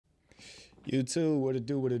You too. What it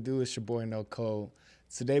do? What it do? It's your boy No Code.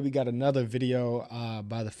 Today we got another video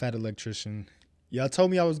by the Fat Electrician. Y'all told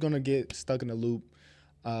me I was gonna get stuck in a loop,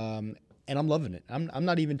 and I'm loving it. I'm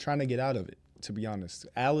not even trying to get out of it, to be honest.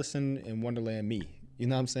 Allison in Wonderland, me. You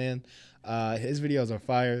know what I'm saying? His videos are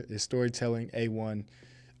fire. His storytelling, A1.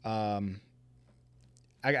 I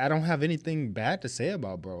don't have anything bad to say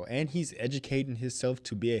about bro. And he's educating himself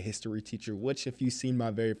to be a history teacher, which if you've seen my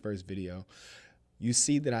very first video, you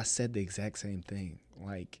see that I said the exact same thing.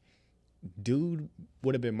 Like, dude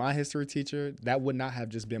would have been my history teacher. That would not have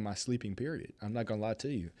just been my sleeping period. I'm not gonna lie to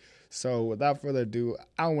you. So without further ado,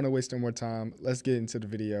 I don't want to waste any more time. Let's get into the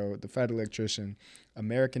video. The Fat Electrician.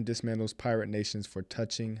 American dismantles pirate nations for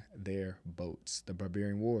touching their boats. The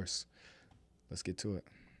Barbarian Wars. Let's get to it.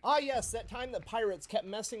 Ah yes, that time that pirates kept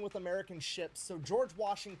messing with American ships, so George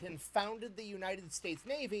Washington founded the United States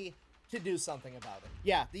Navy to do something about it.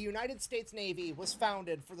 Yeah, the United States Navy was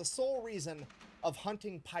founded for the sole reason of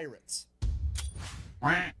hunting pirates.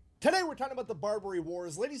 Today we're talking about the Barbary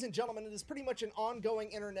Wars. Ladies and gentlemen, it is pretty much an ongoing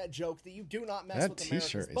internet joke that you do not mess with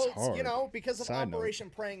America's boats. Hard. You know, because of Side Operation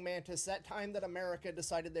note. Praying Mantis, that time that America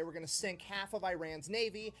decided they were going to sink half of Iran's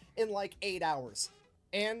navy in like 8 hours.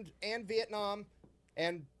 And Vietnam,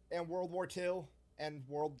 and World War II, and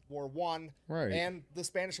World War I, Right. and the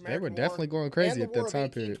Spanish-American War. They were definitely going crazy at that time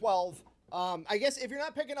period. 1812. I guess if you're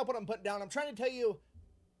not picking up what I'm putting down, I'm trying to tell you,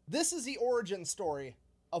 this is the origin story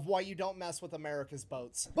of why you don't mess with America's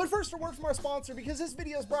boats. But first, a word from our sponsor, because this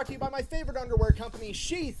video is brought to you by my favorite underwear company,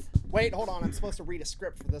 Sheath. Wait, hold on, I'm supposed to read a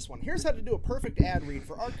script for this one. Here's how to do a perfect ad read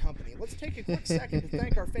for our company. Let's take a quick second to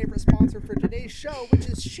thank our favorite sponsor for today's show, which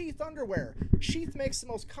is Sheath Underwear. Sheath makes the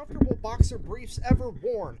most comfortable boxer briefs ever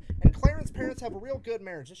worn, and Clarence's parents have a real good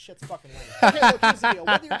marriage. This shit's fucking lame. Okay, look, here's the deal.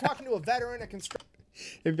 Whether you're talking to a veteran, a construction...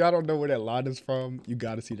 If y'all don't know where that line is from, you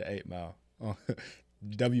gotta see the 8 Mile.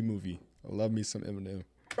 W movie. I love me some Eminem.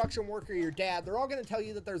 Construction worker, your dad, they're all going to tell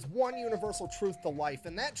you that there's one universal truth to life,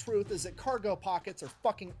 and that truth is that cargo pockets are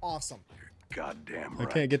fucking awesome. Goddamn right.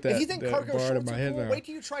 I can't get that, If you think that cargo bar out of shorts my are head cool, now. wait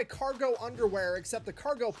till you try cargo underwear, except the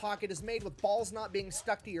cargo pocket is made with balls not being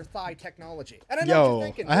stuck to your thigh technology. And I know what Yo, you're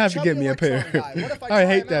thinking, I have to chubby get me a pair. electron guy. What if I try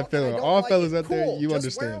hate them that out and I feeling. don't All like fellas it? out there, Cool. you Just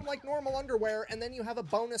understand. wear them like normal underwear, and then you have a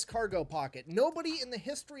bonus cargo pocket. Nobody in the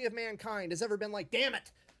history of mankind has ever been like, damn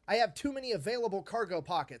it, I have too many available cargo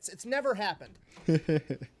pockets. It's never happened. Cargo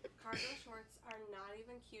shorts are not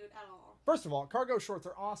even cute at all. First of all, cargo shorts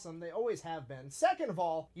are awesome. They always have been. Second of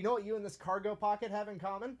all, you know what you and this cargo pocket have in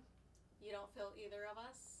common? You don't feel either of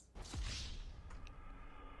us?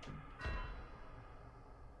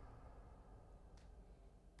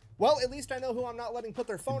 Well, at least I know who I'm not letting put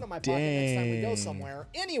their phone in my pocket next time we go somewhere.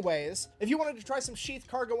 Anyways, if you wanted to try some Sheath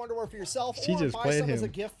cargo underwear for yourself She or just buy played some as a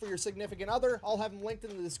him. gift for your significant other, I'll have them linked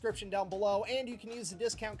in the description down below, and you can use the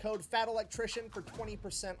discount code FATELECTRICIAN for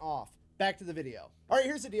 20% off. Back to the video. All right,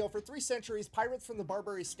 here's the deal. For 3 centuries, pirates from the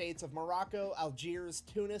Barbary states of Morocco, Algiers,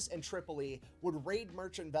 Tunis, and Tripoli would raid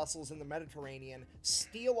merchant vessels in the Mediterranean,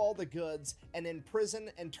 steal all the goods, and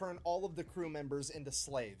imprison and turn all of the crew members into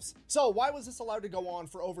slaves. So why was this allowed to go on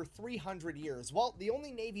for over 300 years? Well, the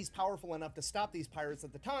only navies powerful enough to stop these pirates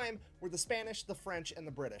at the time were the Spanish, the French, and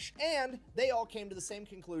the British. And they all came to the same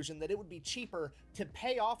conclusion that it would be cheaper to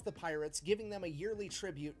pay off the pirates, giving them a yearly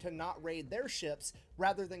tribute to not raid their ships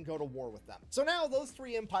rather than go to war with them. So now those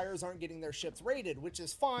 3 empires aren't getting their ships raided, which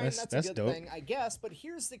is fine. That's a good dope. thing, I guess. But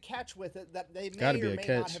here's the catch with it that they gotta may be or a may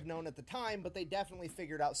catch. not have known at the time, but they definitely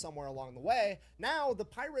figured out somewhere along the way. Now the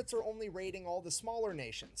pirates are only raiding all the smaller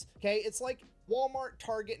nations. Okay, it's like Walmart,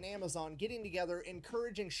 Target, and Amazon getting together,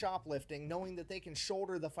 encouraging shoplifting, knowing that they can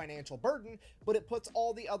shoulder the financial burden, but it puts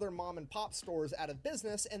all the other mom and pop stores out of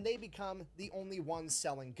business and they become the only ones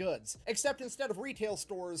selling goods. Except instead of retail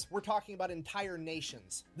stores, we're talking about entire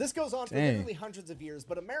nations. This goes on for literally hundreds of years,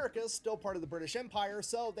 but America is still part of the British Empire,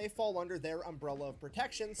 so they fall under their umbrella of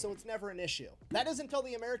protection, so it's never an issue. That is until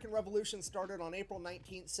the American Revolution started on April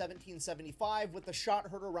 19th, 1775, with the shot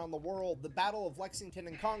heard around the world, the Battle of Lexington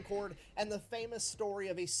and Concord, and the famous story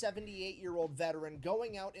of a 78-year-old veteran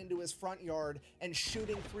going out into his front yard and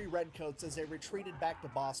shooting 3 redcoats as they retreated back to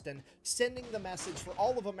Boston, sending the message for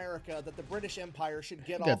all of America that the British Empire should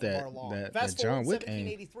get off of our lawn. Fast forward,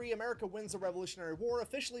 1783, America wins the Revolutionary War,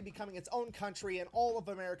 officially becoming its own country, and all of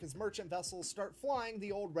America's merchant vessels start flying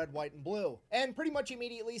the old red, white, and blue. And pretty much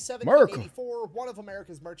immediately, 1784, one of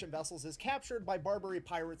America's merchant vessels is captured by Barbary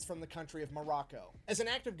pirates from the country of Morocco. As an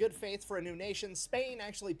act of good faith for a new nation, Spain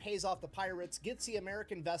actually pays off the pirates, gets the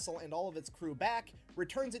American vessel and all of its crew back,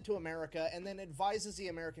 returns it to America, and then advises the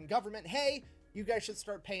American government, hey, you guys should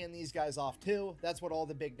start paying these guys off too. That's what all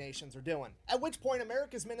the big nations are doing. At which point,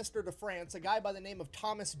 America's minister to France, a guy by the name of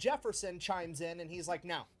Thomas Jefferson, chimes in and he's like,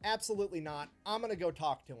 no, absolutely not. I'm gonna go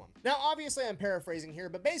talk to him. Now, obviously I'm paraphrasing here,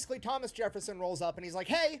 but basically Thomas Jefferson rolls up and he's like,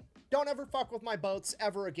 hey, don't ever fuck with my boats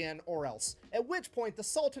ever again or else. At which point the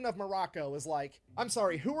Sultan of Morocco is like, I'm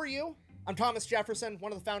sorry, who are you? I'm Thomas Jefferson,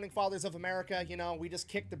 one of the founding fathers of America. You know, we just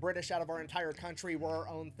kicked the British out of our entire country. We're our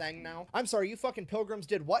own thing now. I'm sorry, you fucking pilgrims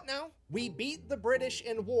did what now? We beat the British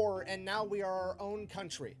in war and now we are our own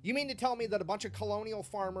country. You mean to tell me that a bunch of colonial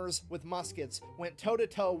farmers with muskets went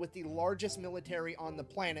toe-to-toe with the largest military on the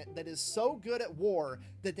planet that is so good at war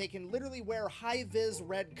that they can literally wear high-vis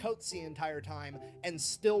red coats the entire time and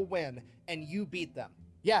still win, and you beat them?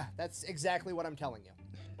 Yeah, that's exactly what I'm telling you.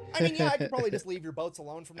 I mean, yeah, I could probably just leave your boats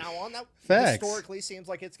alone from now on. That historically seems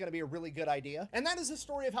like it's going to be a really good idea. And that is the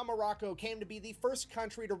story of how Morocco came to be the first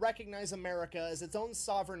country to recognize America as its own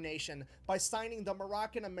sovereign nation by signing the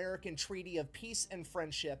Moroccan-American Treaty of Peace and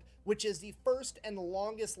Friendship, which is the first and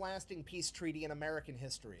longest lasting peace treaty in American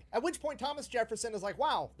history. At which point Thomas Jefferson is like,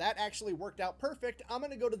 wow, that actually worked out perfect. I'm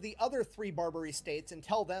going to go to the other 3 Barbary states and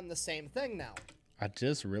tell them the same thing now. I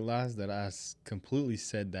just realized that I completely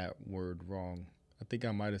said that word wrong. I think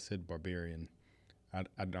I might have said barbarian.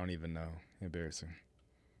 I don't even know. Embarrassing.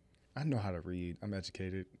 I know how to read. I'm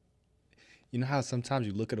educated. You know how sometimes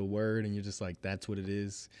you look at a word and you're just like, that's what it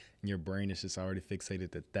is? And your brain is just already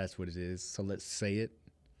fixated that that's what it is. So let's say it.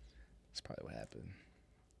 That's probably what happened.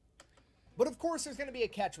 But of course, there's going to be a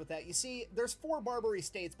catch with that. You see, there's 4 Barbary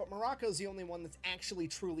states, but Morocco's the only one that's actually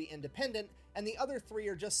truly independent, and the other 3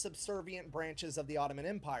 are just subservient branches of the Ottoman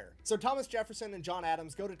Empire. So Thomas Jefferson and John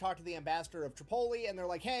Adams go to talk to the ambassador of Tripoli, and they're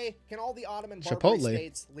like, hey, can all the Ottoman Barbary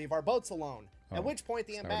states leave our boats alone? At which point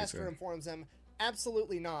the ambassador informs them,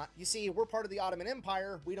 absolutely not. You see, we're part of the Ottoman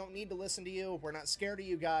Empire. We don't need to listen to you. We're not scared of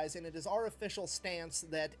you guys. And it is our official stance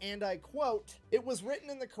that, and I quote, it was written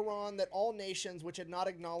in the Quran that all nations which had not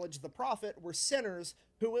acknowledged the prophet were sinners,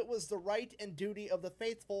 who it was the right and duty of the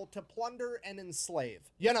faithful to plunder and enslave.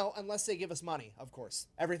 You know, unless they give us money, of course.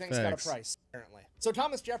 Everything's got a price, apparently. So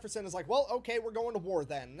Thomas Jefferson is like, well, okay, we're going to war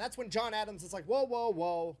then. And that's when John Adams is like, whoa, whoa,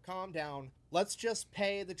 whoa, calm down. Let's just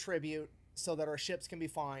pay the tribute so that our ships can be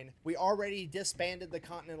fine. We already disbanded the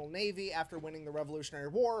Continental Navy after winning the Revolutionary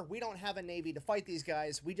War. We don't have a navy to fight these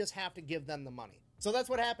guys. We just have to give them the money. So that's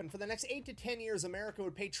what happened. For the next 8 to 10 years, America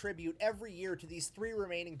would pay tribute every year to these 3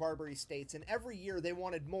 remaining Barbary states, and every year they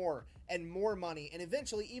wanted more and more money, and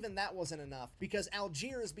eventually even that wasn't enough because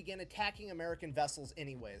Algiers began attacking American vessels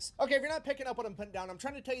anyways. Okay, if you're not picking up what I'm putting down, I'm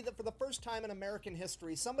trying to tell you that for the first time in American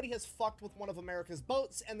history, somebody has fucked with one of America's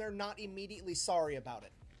boats, and they're not immediately sorry about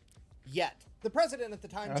it. Yet. The president at the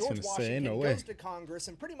time, George Washington, goes to Congress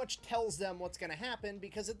and pretty much tells them what's going to happen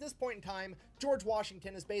because at this point in time, George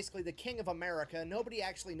Washington is basically the king of America. Nobody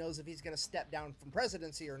actually knows if he's going to step down from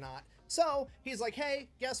presidency or not. So he's like, hey,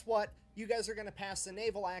 guess what? You guys are going to pass the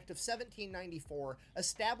Naval Act of 1794,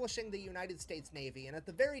 establishing the United States Navy. And at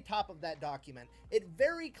the very top of that document, it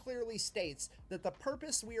very clearly states that the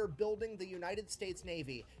purpose we are building the United States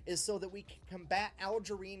Navy is so that we can combat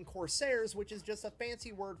Algerine corsairs, which is just a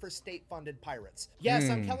fancy word for state-funded pirates. Yes,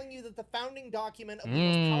 I'm telling you that the founding document of the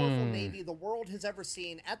most powerful navy the world has ever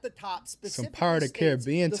seen, at the top, specifically Pirates of the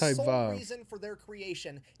Caribbean type the sole vibe. reason for their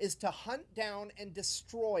creation is to hunt down and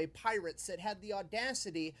destroy pirates that had the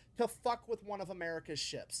audacity to fuck with one of America's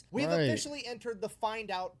ships. We've officially entered the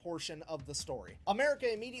find out portion of the story.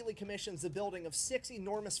 America immediately commissions the building of 6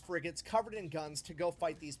 enormous frigates covered in guns to go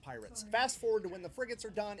fight these pirates. Fast forward to when the frigates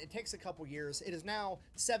are done, it takes a couple years. It is now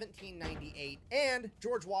 1798, and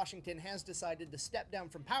George Washington has decided to step down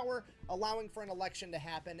from power, allowing for an election to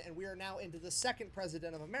happen, and we are now into the 2nd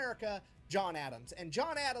president of America, John Adams. And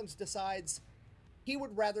John Adams decides he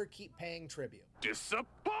would rather keep paying tribute.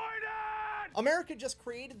 Disappointed! America just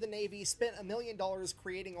created the Navy, spent $1 million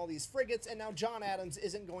creating all these frigates, and now John Adams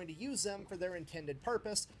isn't going to use them for their intended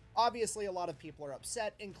purpose. Obviously, a lot of people are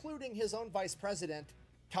upset, including his own vice president,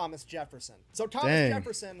 Thomas Jefferson. So Thomas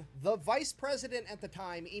Jefferson, the vice president at the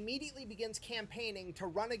time, immediately begins campaigning to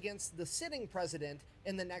run against the sitting president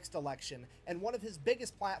in the next election. And one of his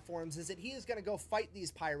biggest platforms is that he is going to go fight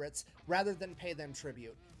these pirates rather than pay them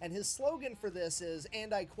tribute. And his slogan for this is,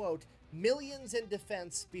 and I quote, "Millions in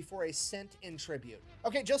defense before a cent in tribute."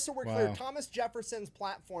 Okay, just so we're clear, Thomas Jefferson's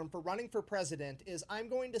platform for running for president is, I'm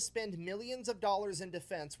going to spend millions of dollars in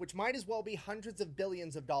defense, which might as well be hundreds of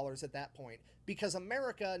billions of dollars at that point, because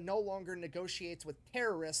America no longer negotiates with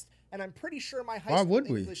terrorists, and I'm pretty sure my high school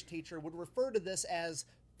English teacher would refer to this as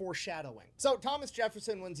foreshadowing. So Thomas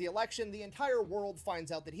Jefferson wins the election. The entire world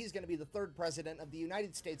finds out that he's going to be the third president of the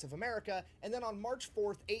United States of America. And then on March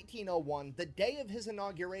 4th, 1801, the day of his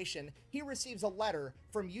inauguration, he receives a letter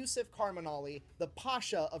from Yusuf Karmanali, the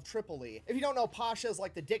Pasha of Tripoli. If you don't know, Pasha is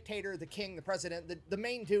like the dictator, the king, the president, the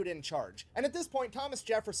main dude in charge. And at this point, Thomas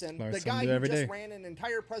Jefferson, the guy who just ran an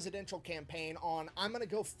entire presidential campaign on, I'm going to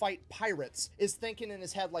go fight pirates, is thinking in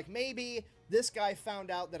his head, like, maybe this guy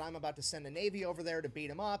found out that I'm about to send a navy over there to beat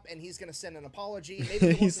him up, and he's going to send an apology.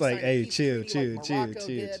 Maybe he's like, hey, chill. This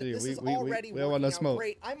is already working out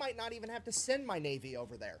great. I might not even have to send my navy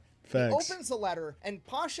over there. Facts. He opens the letter, and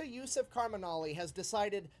Pasha Yusuf Karmanali has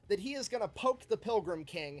decided that he is going to poke the Pilgrim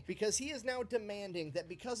King because he is now demanding that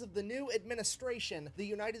because of the new administration, the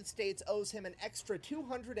United States owes him an extra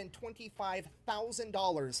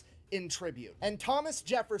 $225,000 in tribute. And Thomas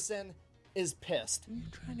Jefferson is pissed. You're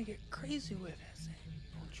trying to get crazy with us.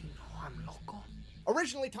 Don't you know I'm local?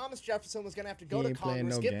 Originally, Thomas Jefferson was going to have to go to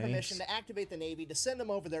Congress, get permission to activate the Navy to send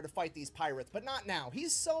him over there to fight these pirates, but not now.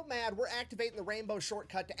 He's so mad we're activating the Rainbow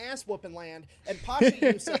Shortcut to ass-whooping land, and Pasha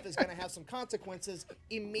Yusuf is going to have some consequences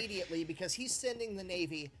immediately because he's sending the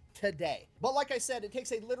Navy today. But like I said, it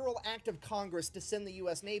takes a literal act of Congress to send the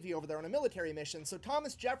U.S. Navy over there on a military mission, so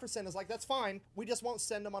Thomas Jefferson is like, that's fine, we just won't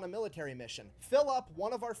send them on a military mission. Fill up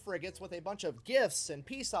one of our frigates with a bunch of gifts and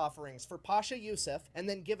peace offerings for Pasha Yusuf, and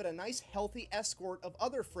then give it a nice healthy escort of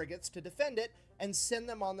other frigates to defend it, and send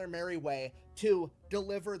them on their merry way to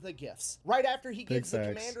deliver the gifts. Right after he gives the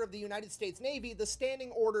commander of the United States Navy the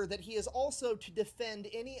standing order that he is also to defend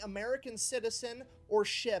any American citizen or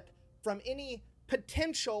ship from any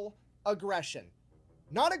potential aggression.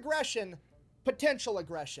 Not aggression, potential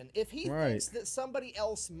aggression. If he thinks that somebody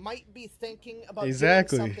else might be thinking about doing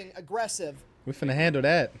something aggressive, we're finna handle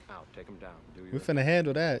that. Out, take him down. We're finna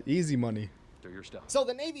handle that. Easy money. Do your stuff. So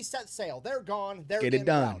the Navy sets sail. They're gone. They're Get it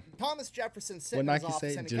done. Thomas Jefferson sits What I can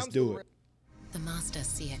say, just do it. The Mazda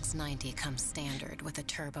CX-90 comes standard with a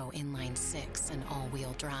turbo inline-6 and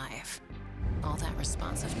all-wheel drive. All that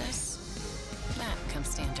responsiveness, that comes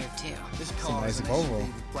standard too. This car is Volvo.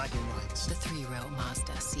 Black and white. The 3-row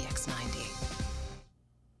Mazda CX-90.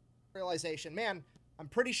 Realization, man, I'm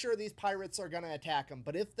pretty sure these pirates are going to attack him,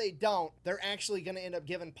 but if they don't, they're actually going to end up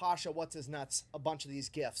giving Pasha What's-His-Nuts a bunch of these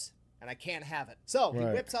gifts, and I can't have it. So he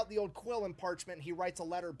whips out the old quill and parchment, and he writes a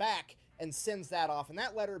letter back and sends that off, and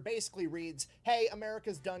that letter basically reads, hey,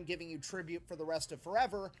 America's done giving you tribute for the rest of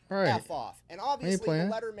forever, F off. And obviously the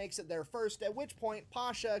letter makes it there first, at which point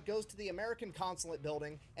Pasha goes to the American consulate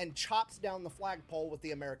building and chops down the flagpole with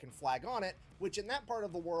the American flag on it, which in that part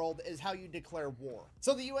of the world is how you declare war.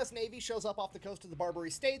 So the U.S. Navy shows up off the coast of the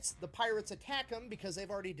Barbary States, the pirates attack them because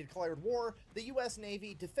they've already declared war, the U.S.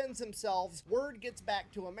 Navy defends themselves, word gets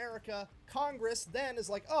back to America, Congress then is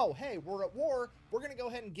like, oh, hey, we're at war, we're gonna go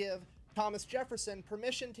ahead and give Thomas Jefferson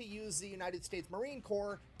permission to use the United States Marine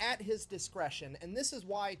Corps at his discretion, and this is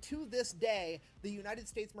why, to this day, the United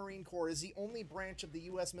States Marine Corps is the only branch of the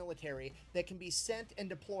U.S. military that can be sent and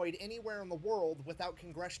deployed anywhere in the world without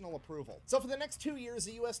congressional approval. So for the next 2 years,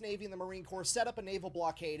 the U.S. Navy and the Marine Corps set up a naval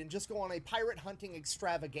blockade and just go on a pirate hunting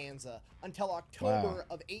extravaganza until October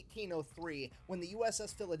of 1803, when the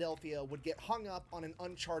USS Philadelphia would get hung up on an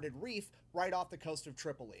uncharted reef right off the coast of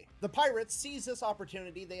Tripoli. The pirates seize this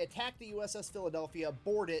opportunity, they attack the USS Philadelphia,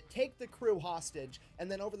 board it, take the crew hostage, and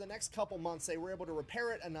then over the next couple months they were able to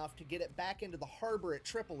repair it enough to get it back into the harbor at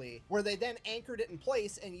Tripoli, where they then anchored it in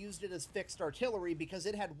place and used it as fixed artillery because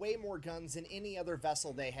it had way more guns than any other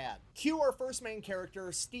vessel they had. Cue our first main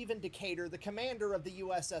character, Stephen Decatur, the commander of the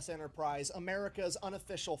USS Enterprise, America's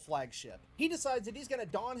unofficial flagship. He decides that he's going to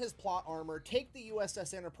don his plot armor, take the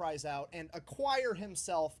USS Enterprise out, and acquire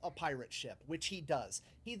himself a pirate ship, which he does.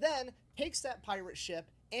 He then takes that pirate ship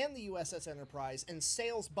and the USS Enterprise and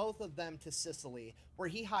sails both of them to Sicily, where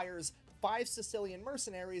he hires 5 Sicilian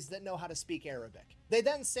mercenaries that know how to speak Arabic. They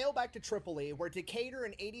then sail back to Tripoli, where Decatur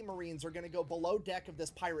and 80 Marines are going to go below deck of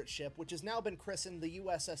this pirate ship, which has now been christened the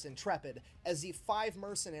USS Intrepid, as the 5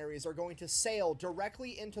 mercenaries are going to sail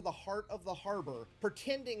directly into the heart of the harbor,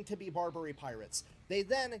 pretending to be Barbary pirates. They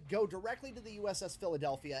then go directly to the USS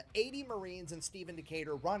Philadelphia, 80 Marines and Stephen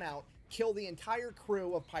Decatur run out, kill the entire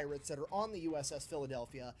crew of pirates that are on the USS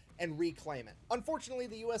Philadelphia, and reclaim it. Unfortunately,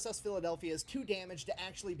 the USS Philadelphia is too damaged to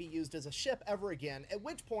actually be used as a ship ever again, at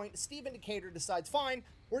which point Stephen Decatur decides, fine,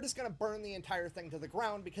 we're just going to burn the entire thing to the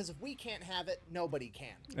ground because if we can't have it, nobody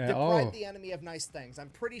can. At Deprive all. the enemy of nice things. I'm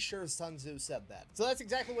pretty sure Sun Tzu said that. So that's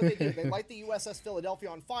exactly what they do. They light the USS Philadelphia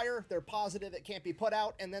on fire. They're positive it can't be put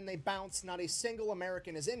out, and then they bounce. Not a single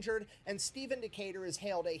American is injured, and Stephen Decatur is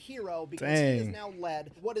hailed a hero because he has Dang. now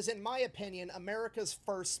led what is, in my opinion, America's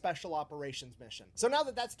first special operations mission. So now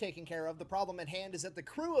that that's taken care of, the problem at hand is that the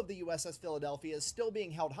crew of the USS Philadelphia is still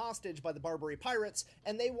being held hostage by the Barbary pirates,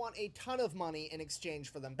 and they want a ton of money in exchange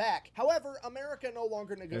for them back. However, America no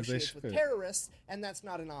longer negotiates with should. terrorists, and that's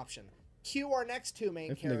not an option. Cue our next two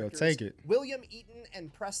main If they go characters, take it. William Eaton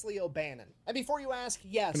and Presley O'Bannon. And before you ask,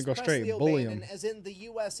 yes, Gonna go Presley straight bully O'Bannon, 'em. as in the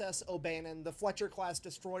USS O'Bannon, the Fletcher-class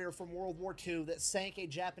destroyer from World War II that sank a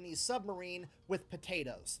Japanese submarine with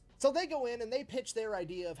potatoes. So they go in and they pitch their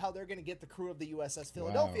idea of how they're going to get the crew of the USS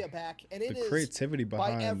Philadelphia back, and it The is, creativity by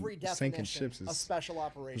behind every sinking definition, ships a is special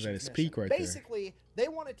operations at its mission. peak right there. Basically, they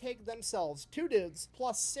want to take themselves, 2 dudes,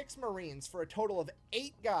 plus 6 Marines for a total of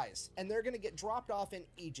 8 guys, and they're going to get dropped off in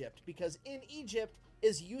Egypt, because in Egypt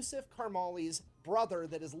is Yusuf Karmali's brother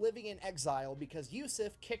that is living in exile because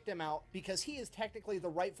Yusuf kicked him out because he is technically the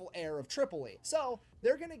rightful heir of Tripoli. So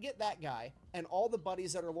they're going to get that guy and all the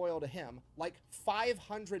buddies that are loyal to him, like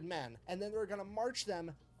 500 men, and then they're going to march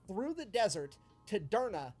them through the desert to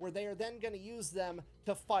Derna, where they are then going to use them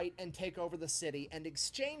to fight and take over the city and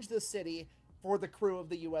exchange the city for the crew of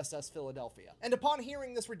the USS Philadelphia. And upon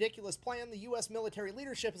hearing this ridiculous plan, the US military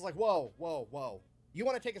leadership is like, whoa, whoa, whoa. You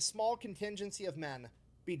want to take a small contingency of men,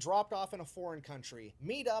 be dropped off in a foreign country,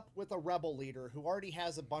 meet up with a rebel leader who already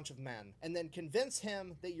has a bunch of men, and then convince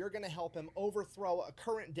him that you're going to help him overthrow a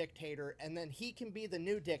current dictator, and then he can be the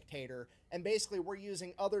new dictator, and basically we're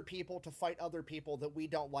using other people to fight other people that we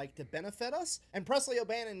don't like to benefit us. And Presley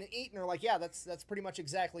O'Bannon and Eaton are like, yeah, that's pretty much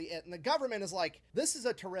exactly it. And the government is like, this is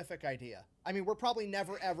a terrific idea. I mean, we're probably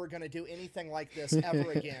never ever going to do anything like this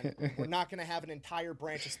ever again. We're not going to have an entire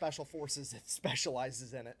branch of special forces that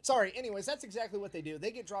specializes in it. Sorry, anyways, that's exactly what they do.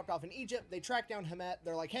 They get dropped off in Egypt, they track down Hamet,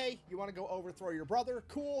 they're like, hey, you want to go overthrow your brother?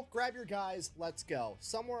 Cool, grab your guys, let's go.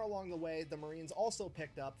 Somewhere along the way, the Marines also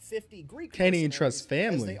picked up 50 Greek Can't even mercenaries trust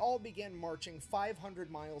family. as they all began marching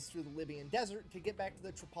 500 miles through the Libyan desert to get back to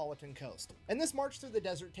the Tripolitan coast. And this march through the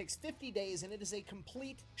desert takes 50 days, and it is a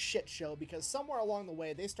complete shit show because somewhere along the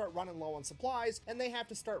way they start running low on supplies and they have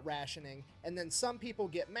to start rationing, and then some people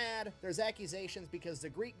get mad. There's accusations because the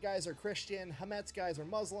Greek guys are Christian, Hamet's guys are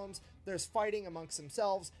Muslims, there's fighting amongst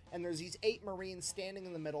themselves, and there's these 8 Marines standing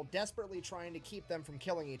in the middle desperately trying to keep them from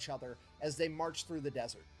killing each other as they march through the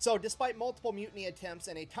desert. So despite multiple mutiny attempts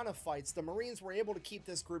and a ton of fights, the Marines were able to keep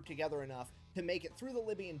this group together enough to make it through the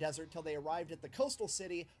Libyan desert till they arrived at the coastal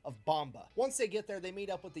city of Bamba. Once they get there, they meet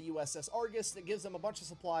up with the USS Argus that gives them a bunch of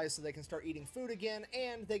supplies so they can start eating food again,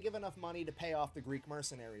 and they give enough money to pay off the Greek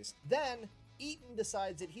mercenaries. Then Eaton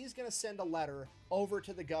decides that he's going to send a letter over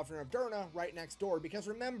to the governor of Derna right next door, because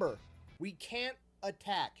remember, we can't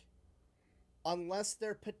attack unless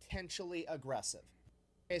they're potentially aggressive.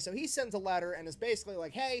 Okay, so he sends a letter and is basically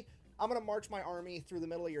like, hey, I'm going to march my army through the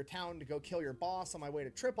middle of your town to go kill your boss on my way to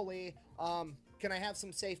Tripoli. Can I have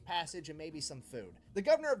some safe passage and maybe some food? The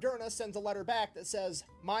governor of Derna sends a letter back that says,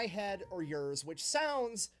 my head or yours, which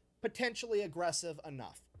sounds potentially aggressive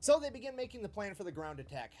enough. So they begin making the plan for the ground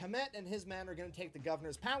attack. Hamet and his men are going to take the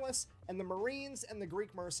governor's palace, and the Marines and the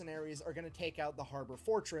Greek mercenaries are going to take out the harbor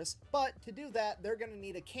fortress. But to do that, they're going to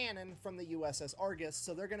need a cannon from the USS Argus,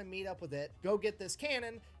 so they're going to meet up with it, go get this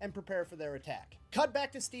cannon, and prepare for their attack. Cut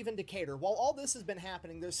back to Stephen Decatur. While all this has been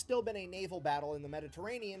happening, there's still been a naval battle in the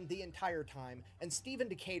Mediterranean the entire time, and Stephen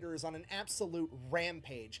Decatur is on an absolute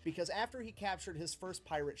rampage, because after he captured his first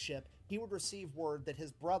pirate ship, he would receive word that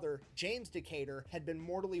his brother, James Decatur, had been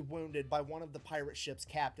mortally wounded by one of the pirate ship's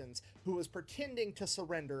captains, who was pretending to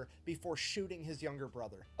surrender before shooting his younger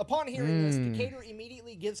brother. Upon hearing this, Decatur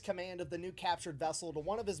immediately gives command of the new captured vessel to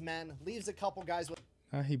one of his men, leaves a couple guys with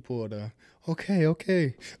He pulled a,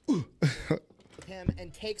 okay. him,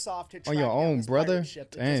 and takes off to track your down own this brother? pirate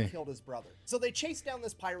ship that Dang. just killed his brother. So they chase down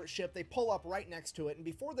this pirate ship, they pull up right next to it, and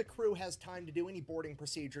before the crew has time to do any boarding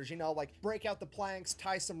procedures, you know, like break out the planks,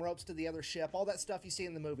 tie some ropes to the other ship, all that stuff you see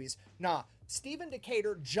in the movies. Nah, Stephen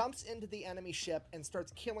Decatur jumps into the enemy ship and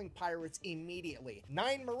starts killing pirates immediately.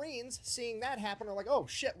 9 Marines, seeing that happen, are like, oh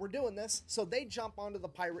shit, we're doing this. So they jump onto the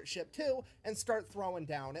pirate ship too and start throwing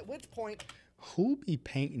down, at which point... Who be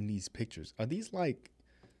painting these pictures? Are these like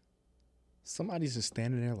somebody's just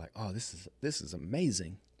standing there like, oh, this is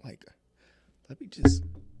amazing. Like, let me just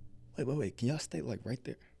wait. Can y'all stay like right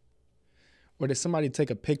there? Or did somebody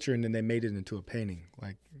take a picture and then they made it into a painting?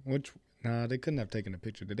 Like, which? Nah, they couldn't have taken a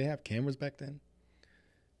picture. Did they have cameras back then?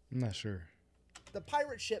 I'm not sure. the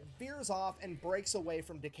pirate ship veers off and breaks away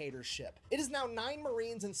from Decatur's ship. It is now 9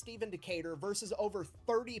 Marines and Stephen Decatur versus over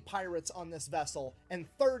 30 pirates on this vessel, and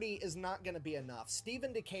 30 is not going to be enough.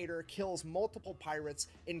 Stephen Decatur kills multiple pirates,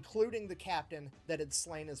 including the captain that had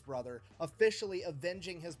slain his brother, officially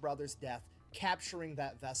avenging his brother's death, capturing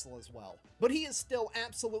that vessel as well. But he is still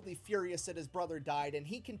absolutely furious that his brother died, and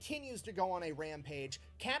he continues to go on a rampage,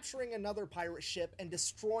 capturing another pirate ship and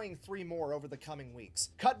destroying 3 more over the coming weeks.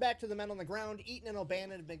 Cut back to the men on the ground. Eaton and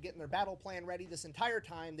O'Bannon have been getting their battle plan ready this entire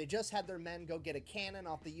time. They just had their men go get a cannon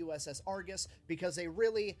off the USS Argus because they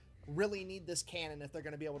really need this cannon if they're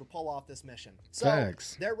going to be able to pull off this mission. So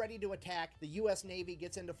Facts. They're ready to attack. The U.S. Navy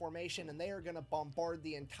gets into formation, and they are going to bombard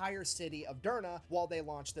the entire city of Derna while they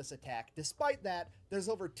launch this attack. Despite that, there's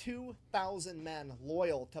over 2,000 men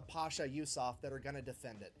loyal to Pasha Yusuf that are going to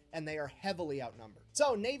defend it, and they are heavily outnumbered.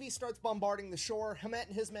 So Navy starts bombarding the shore. Hamet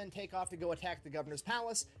and his men take off to go attack the governor's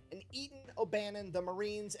palace, and Eaton, O'Bannon, the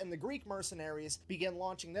Marines, and the Greek mercenaries begin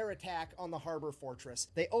launching their attack on the harbor fortress.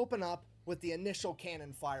 They open up with the initial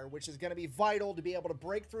cannon fire, which is going to be vital to be able to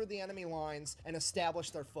break through the enemy lines and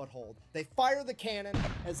establish their foothold. They fire the cannon.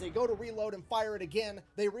 As they go to reload and fire it again,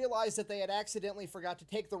 they realize that they had accidentally forgot to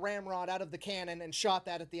take the ramrod out of the cannon and shot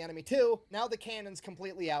that at the enemy too. Now the cannon's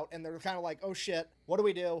completely out, and they're kind of like, oh shit, what do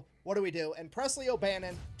we do? What do we do? And Presley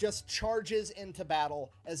O'Bannon just charges into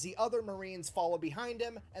battle as the other Marines follow behind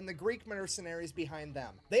him and the Greek mercenaries behind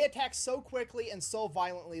them. They attack so quickly and so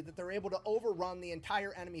violently that they're able to overrun the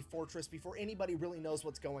entire enemy fortress before anybody really knows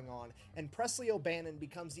what's going on, and Presley O'Bannon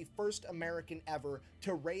becomes the first American ever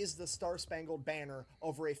to raise the Star-Spangled Banner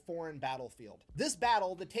over a foreign battlefield. This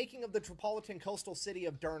battle, the taking of the Tripolitan coastal city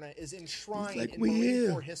of Derna, is enshrined in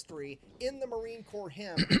Marine Corps history in the Marine Corps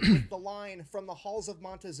hymn with the line, "From the halls of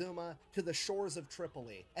Montezuma to the shores of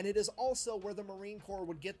Tripoli." And it is also where the Marine Corps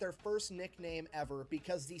would get their first nickname ever,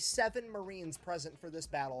 because the 7 Marines present for this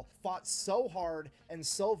battle fought so hard and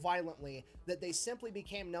so violently that they simply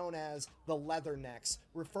became known as the Leathernecks,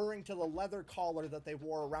 referring to the leather collar that they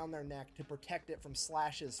wore around their neck to protect it from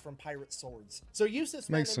slashes from pirate swords. So Yusuf's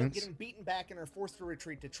men end up getting beaten back and are forced to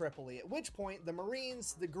retreat to Tripoli, at which point the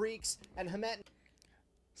Marines, the Greeks, and Hamet...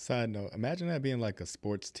 Side note, imagine that being like a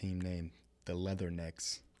sports team name, the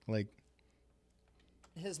Leathernecks. Like,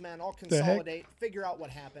 his men all consolidate, figure out what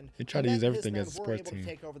happened. They try to use everything as a sports team. Were able to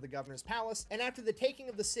take over the governor's palace, and after the taking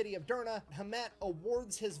of the city of Derna, Hamet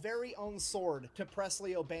awards his very own sword to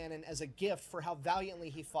Presley O'Bannon as a gift for how valiantly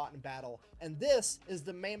he fought in battle. And this is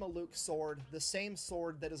the Mameluke sword, the same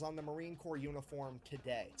sword that is on the Marine Corps uniform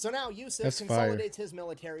today. So now Yusuf consolidates his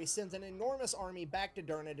military, sends an enormous army back to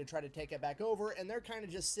Derna to try to take it back over, and they're kind of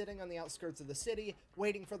just sitting on the outskirts of the city,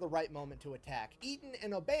 waiting for the right moment to attack. Eaton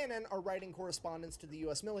and O'Bannon are writing correspondence to the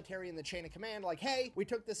U.S. military in the chain of command like, hey, we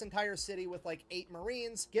took this entire city with like 8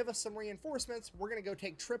 Marines, give us some reinforcements, we're gonna go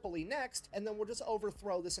take Tripoli next, and then we'll just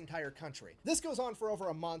overthrow this entire country. This goes on for over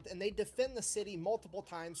a month, and they defend the city multiple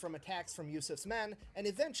times from attacks from Yusuf's men, and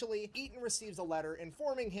eventually Eaton receives a letter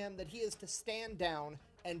informing him that he is to stand down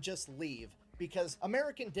and just leave, because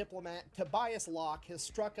American diplomat Tobias Locke has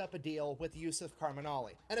struck up a deal with Yusuf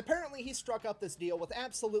Carminali. And apparently he struck up this deal with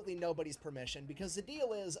absolutely nobody's permission, because the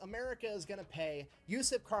deal is America is going to pay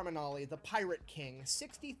Yusuf Carminali, the Pirate King,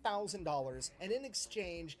 $60,000, and in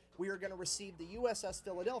exchange, we are going to receive the USS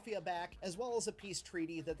Philadelphia back, as well as a peace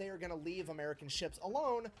treaty that they are going to leave American ships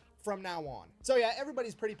alone from now on. So yeah,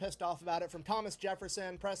 everybody's pretty pissed off about it, from Thomas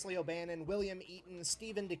Jefferson, Presley O'Bannon, William Eaton,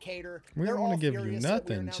 Stephen Decatur. We don't want to give you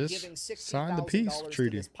nothing, just sign the peace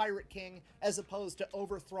treaty. This Pirate King, as opposed to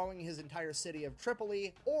overthrowing his entire city of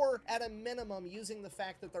Tripoli, or at a minimum using the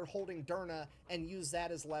fact that they're holding Derna and use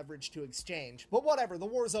that as leverage to exchange. But whatever, the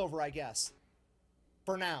war's over, I guess.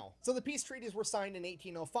 For now. So the peace treaties were signed in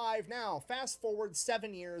 1805. Now, fast forward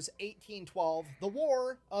 7 years, 1812, the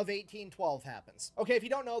War of 1812 happens. Okay, if you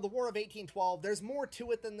don't know, the War of 1812, there's more to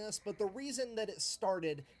it than this, but the reason that it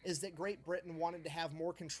started is that Great Britain wanted to have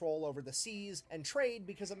more control over the seas and trade,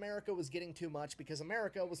 because America was getting too much, because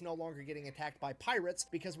America was no longer getting attacked by pirates,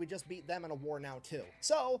 because we just beat them in a war now too.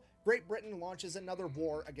 So, Great Britain launches another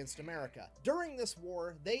war against America. During this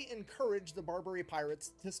war, they encourage the Barbary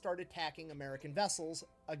pirates to start attacking American vessels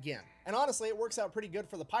again. And honestly, it works out pretty good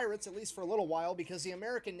for the pirates, at least for a little while, because the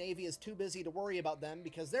American Navy is too busy to worry about them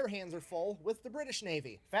because their hands are full with the British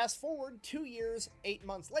Navy. Fast forward 2 years, 8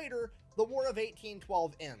 months later, the War of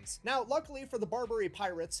 1812 ends. Now, luckily for the Barbary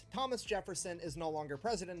pirates, Thomas Jefferson is no longer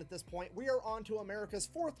president at this point. We are on to America's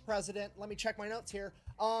 4th president. Let me check my notes here.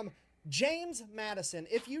 James Madison.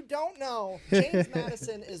 If you don't know, James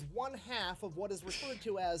Madison is one half of what is referred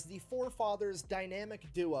to as the Forefathers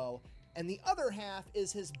dynamic duo, and the other half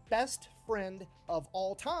is his best friend of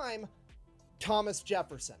all time, Thomas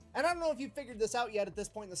Jefferson. And I don't know if you figured this out yet at this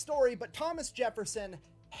point in the story, but Thomas Jefferson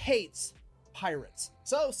hates pirates.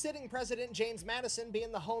 So sitting President James Madison,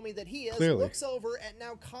 being the homie that he is, Clearly looks over at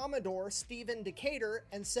now Commodore Stephen Decatur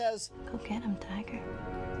and says, "Go get him, Tiger."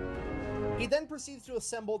 He then proceeds to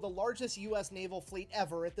assemble the largest U.S. naval fleet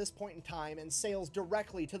ever at this point in time and sails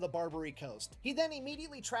directly to the Barbary coast. He then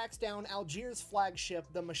immediately tracks down Algiers' flagship,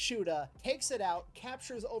 the Mashuda, takes it out,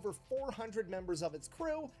 captures over 400 members of its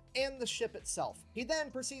crew, and the ship itself. He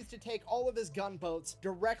then proceeds to take all of his gunboats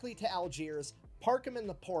directly to Algiers, park them in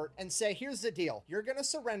the port, and say, here's the deal. You're gonna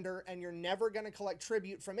surrender and you're never gonna collect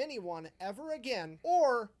tribute from anyone ever again,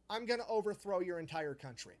 or I'm gonna overthrow your entire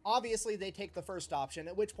country. Obviously, they take the first option,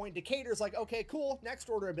 at which point Decatur's like, okay, cool, next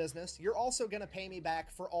order of business. You're also gonna pay me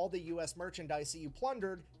back for all the US merchandise that you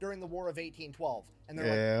plundered during the War of 1812. And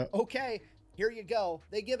they're like, okay, here you go.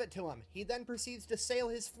 They give it to him. He then proceeds to sail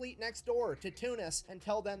his fleet next door to Tunis and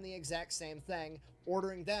tell them the exact same thing,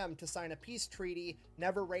 ordering them to sign a peace treaty,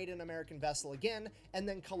 never raid an American vessel again, and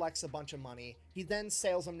then collects a bunch of money. He then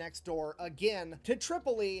sails them next door again to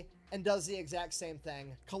Tripoli and does the exact same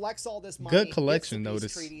thing, collects all this money. Good collection, gets the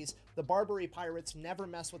notice. peace treaties. The Barbary pirates never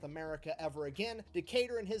mess with America ever again.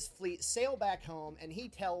 Decatur and his fleet sail back home, and he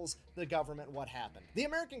tells the government what happened. The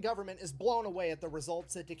American government is blown away at the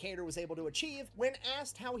results that Decatur was able to achieve. When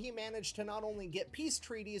asked how he managed to not only get peace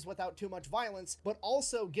treaties without too much violence, but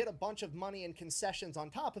also get a bunch of money and concessions on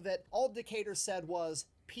top of it, all Decatur said was,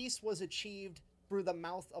 peace was achieved through the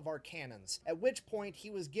mouth of our cannons, at which point he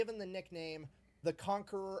was given the nickname the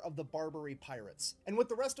conqueror of the Barbary pirates. And with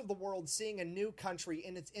the rest of the world seeing a new country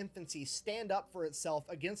in its infancy stand up for itself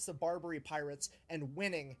against the Barbary pirates and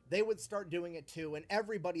winning, they would start doing it too, and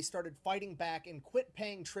everybody started fighting back and quit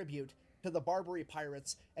paying tribute to the Barbary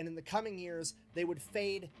pirates, and in the coming years, they would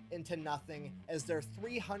fade into nothing as their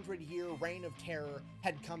 300-year reign of terror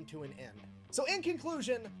had come to an end. So in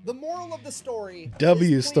conclusion, the moral of the story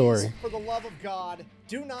is, story. please, for the love of God,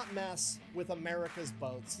 do not mess with America's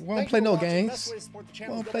boats. Won't Thank play you for no watching. games. Best way to support the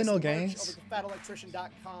channel Won't is play get no us some merch games. over to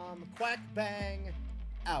fatelectrician.com. Quack bang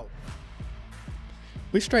out.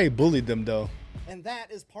 We straight bullied them though. And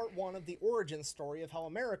that is part one of the origin story of how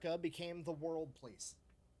America became the world police.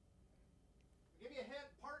 I'll give you a hint,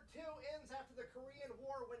 part two ends after the Korean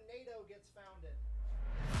War when NATO gets founded.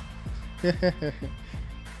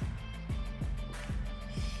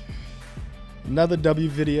 Another W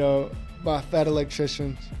video by Fat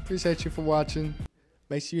Electricians. Appreciate you for watching.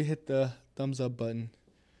 Make sure you hit the thumbs up button.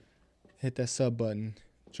 Hit that sub button.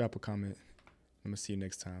 Drop a comment. I'm going to see you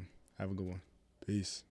next time. Have a good one. Peace.